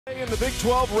And the Big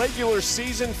 12 regular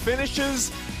season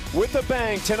finishes with a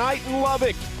bang. Tonight in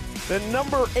Lubbock, the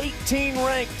number 18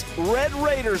 ranked Red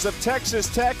Raiders of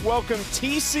Texas Tech welcome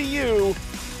TCU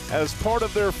as part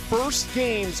of their first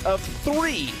games of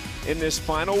 3 in this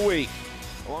final week.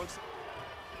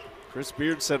 Chris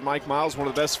Beard said Mike Miles, one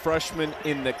of the best freshmen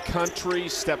in the country,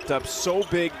 stepped up so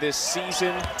big this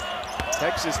season.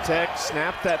 Texas Tech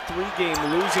snapped that 3-game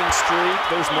losing streak.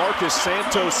 There's Marcus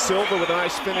Santos Silva with a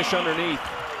nice finish underneath.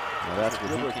 Well, that's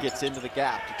where he gets into the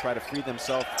gap to try to free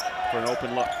themselves for an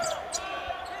open look.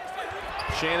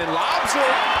 Shannon lobs it,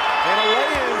 and a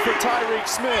lay-in for Tyreek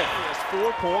Smith. He has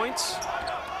 4 points.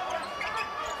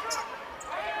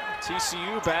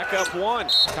 TCU back up 1.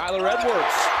 Kyler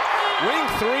Edwards, wing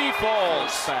 3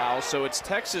 falls. Foul, so it's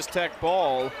Texas Tech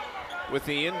ball with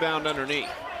the inbound underneath.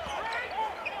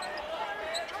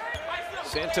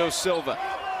 Santos Silva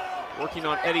working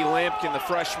on Eddie Lampkin, the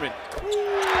freshman.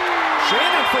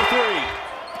 Shannon for 3.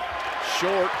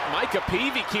 Short. Micah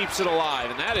Peavy keeps it alive,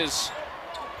 and that is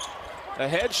a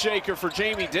head shaker for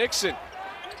Jamie Dixon.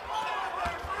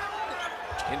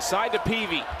 Inside to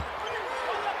Peavy.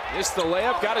 Missed the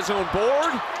layup, got his own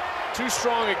board. Too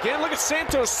strong again. Look at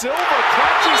Santos Silva.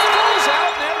 Catches, throws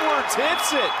out, and Edwards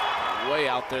hits it. Way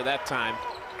out there that time.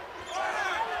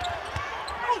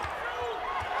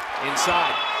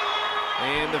 Inside.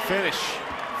 And the finish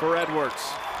for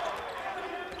Edwards.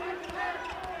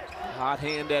 Hot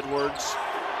hand Edwards.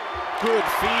 Good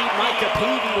feed. Micah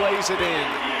Peavy lays it in.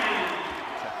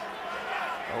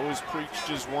 Always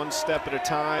preaches one step at a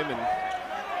time, and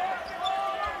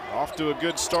off to a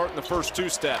good start in the first 2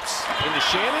 steps. Into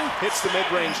Shannon, hits the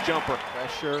mid-range jumper.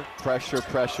 Pressure, pressure,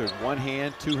 pressure. 1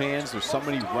 hand, 2 hands. There's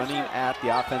somebody running at the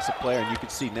offensive player, and you can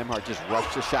see Nembhard just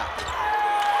rush the shot.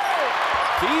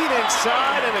 Feed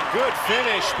inside, and a good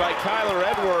finish by Kyler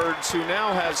Edwards, who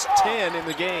now has 10 in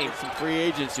the game. Some free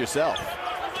agents yourself.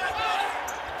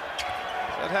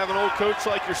 That have an old coach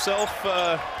like yourself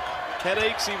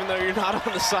headaches, even though you're not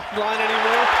on the sideline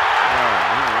anymore?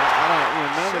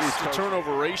 None of these the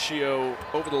turnover ratio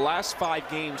over the last 5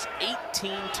 games,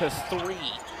 18-3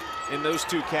 in those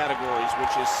 2 categories,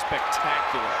 which is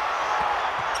spectacular.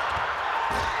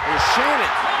 There's Shannon.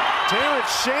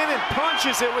 Terrence Shannon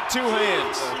punches it with 2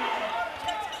 hands.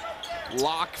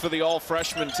 Lock for the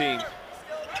all-freshman team.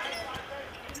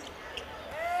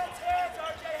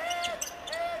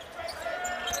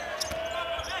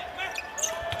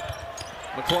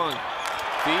 McClung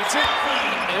feeds it.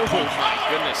 Oh my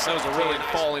goodness, that was a really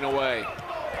falling away.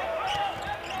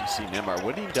 You see Nembhard,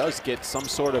 when he does get some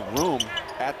sort of room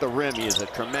at the rim, he is a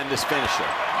tremendous finisher.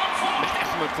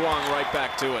 McClung right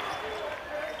back to it.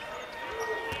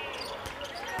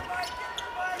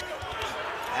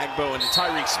 Agbo and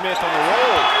Tyreek Smith on the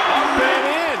roll. Up and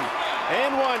in.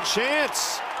 And 1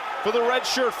 chance for the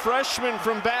redshirt freshman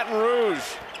from Baton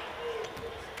Rouge.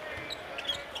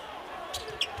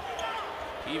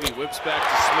 Peavy whips back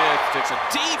to Smith. Takes a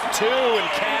deep 2 and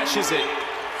cashes it.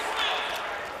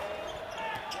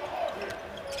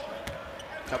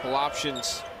 Couple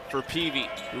options for Peavy,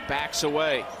 who backs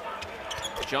away.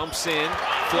 Jumps in,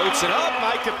 floats it up,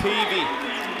 Micah Peavy.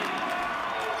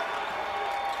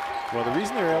 Well, the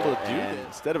reason they're able to do this,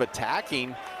 instead of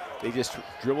attacking, they just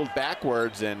dribbled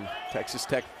backwards, and Texas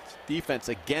Tech defense,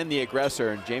 again the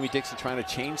aggressor, and Jamie Dixon trying to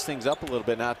change things up a little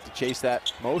bit, not to chase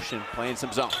that motion, playing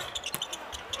some zone.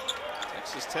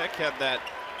 Texas Tech had that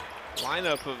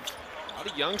lineup of a lot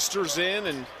of youngsters in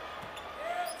and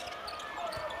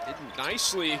did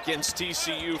nicely against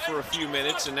TCU for a few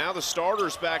minutes, and now the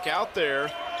starters back out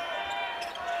there.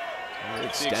 They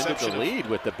extended the lead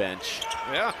with the bench.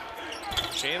 Yeah.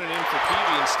 Shannon in for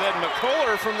Peavy instead.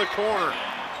 McCuller from the corner.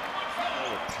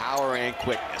 Oh, with power and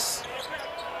quickness.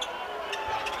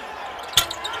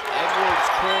 Edwards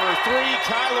corner 3.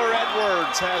 Kyler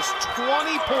Edwards has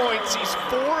 20 points. He's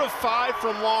 4 of 5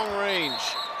 from long range.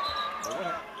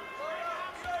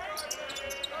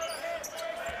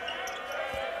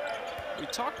 We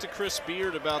talked to Chris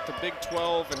Beard about the Big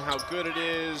 12 and how good it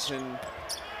is, and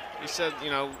he said, you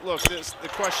know, look, the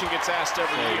question gets asked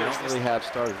every year. We don't really have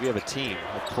starters. We have a team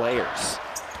of players,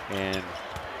 and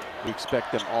we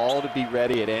expect them all to be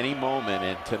ready at any moment.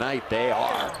 And tonight they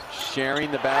are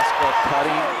sharing the basketball,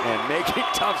 cutting, and making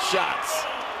tough shots.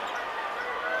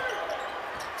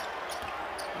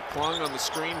 McClung on the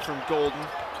screen from Golden.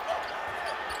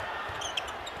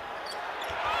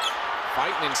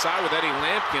 Fighting inside with Eddie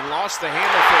Lampkin, lost the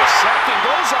handle for a second,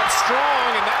 goes up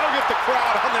strong, and that'll get the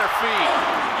crowd on their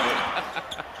feet.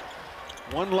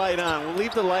 One light on. We'll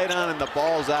leave the light on and the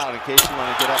ball's out in case you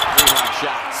want to get up 300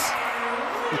 shots.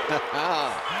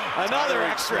 Another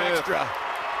extra.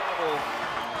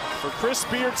 For Chris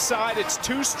Beard's side, it's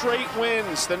 2 straight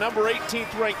wins. The number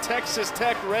 18th ranked Texas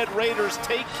Tech Red Raiders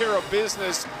take care of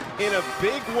business in a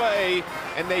big way,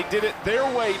 and they did it their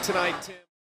way tonight, Tim.